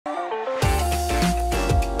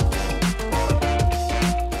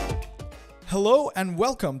Hello and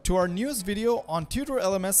welcome to our newest video on Tutor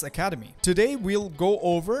LMS Academy. Today we'll go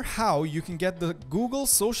over how you can get the Google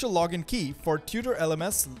social login key for Tutor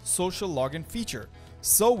LMS social login feature.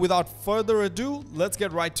 So without further ado, let's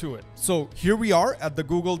get right to it. So here we are at the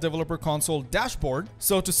Google Developer Console dashboard.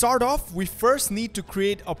 So to start off, we first need to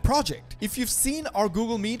create a project. If you've seen our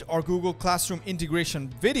Google Meet or Google Classroom integration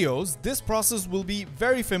videos, this process will be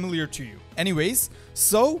very familiar to you. Anyways,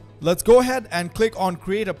 so let's go ahead and click on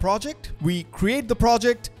create a project. We create the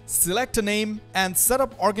project, select a name, and set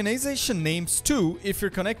up organization names too if you're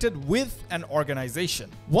connected with an organization.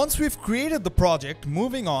 Once we've created the project,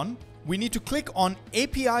 moving on, we need to click on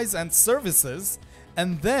APIs and services,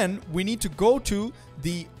 and then we need to go to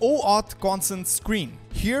the OAuth consent screen.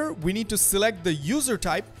 Here we need to select the user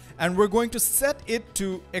type and we're going to set it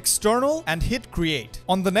to external and hit create.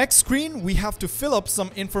 On the next screen, we have to fill up some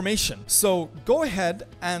information. So go ahead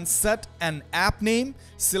and set an app name,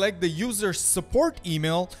 select the user support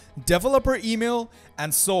email, developer email,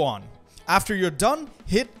 and so on. After you're done,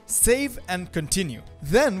 hit save and continue.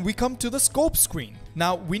 Then we come to the scope screen.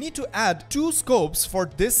 Now we need to add 2 scopes for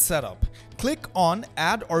this setup. Click on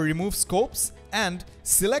add or remove scopes and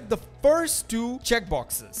select the first 2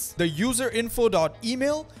 checkboxes, the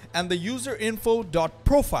userinfo.email and the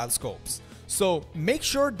userinfo.profile scopes. So make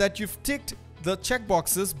sure that you've ticked the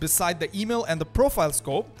checkboxes beside the email and the profile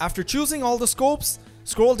scope. After choosing all the scopes,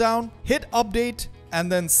 scroll down, hit update, and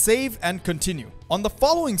then save and continue. On the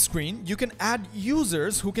following screen, you can add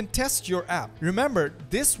users who can test your app. Remember,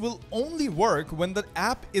 this will only work when the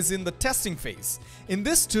app is in the testing phase. In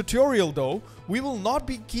this tutorial though, we will not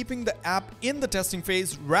be keeping the app in the testing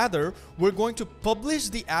phase. Rather, we're going to publish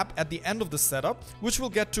the app at the end of the setup, which we'll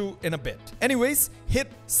get to in a bit. Anyways,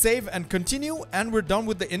 hit save and continue, and we're done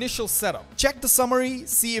with the initial setup. Check the summary,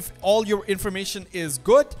 see if all your information is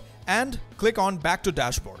good, and click on back to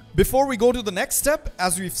dashboard. Before we go to the next step,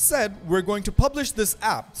 as we've said, we're going to publish this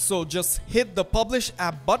app. So just hit the publish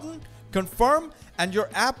app button, confirm, and your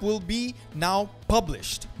app will be now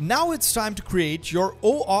published. Now it's time to create your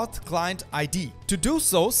OAuth client ID. To do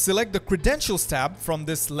so, select the credentials tab from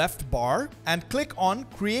this left bar and click on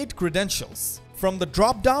create credentials. From the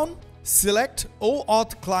drop down, select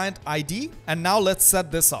OAuth client ID, and now let's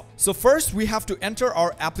set this up. So first we have to enter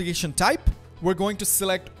our application type. We're going to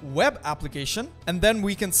select web application, and then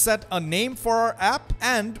we can set a name for our app,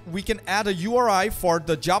 and we can add a URI for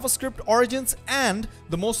the JavaScript origins, and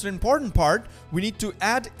the most important part, we need to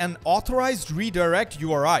add an authorized redirect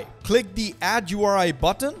URI. Click the add URI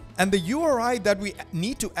button, and the URI that we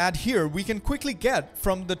need to add here we can quickly get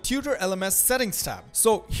from the Tutor LMS settings tab.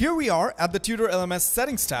 So here we are at the Tutor LMS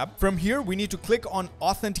settings tab. From here we need to click on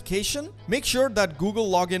authentication, make sure that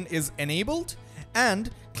Google login is enabled,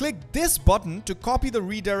 and click this button to copy the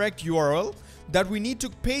redirect URL that we need to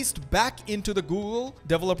paste back into the Google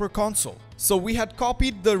Developer Console. So we had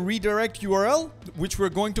copied the redirect URL, which we're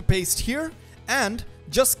going to paste here, and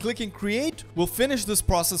just clicking create will finish this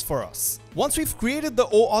process for us. Once we've created the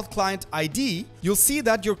OAuth client ID, you'll see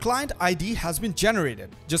that your client ID has been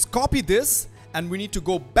generated. Just copy this, and we need to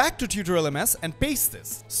go back to Tutor LMS and paste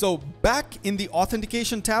this. So back in the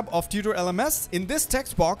authentication tab of Tutor LMS, in this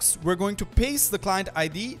text box, we're going to paste the client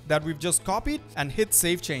ID that we've just copied and hit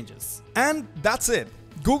save changes. And that's it.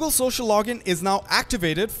 Google Social Login is now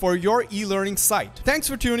activated for your e-learning site. Thanks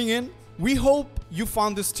for tuning in. We hope you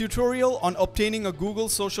found this tutorial on obtaining a Google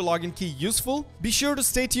Social Login key useful. Be sure to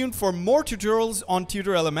stay tuned for more tutorials on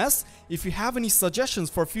Tutor LMS. If you have any suggestions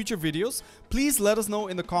for future videos, please let us know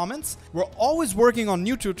in the comments. We're always working on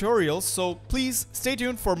new tutorials, so please stay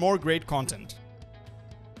tuned for more great content.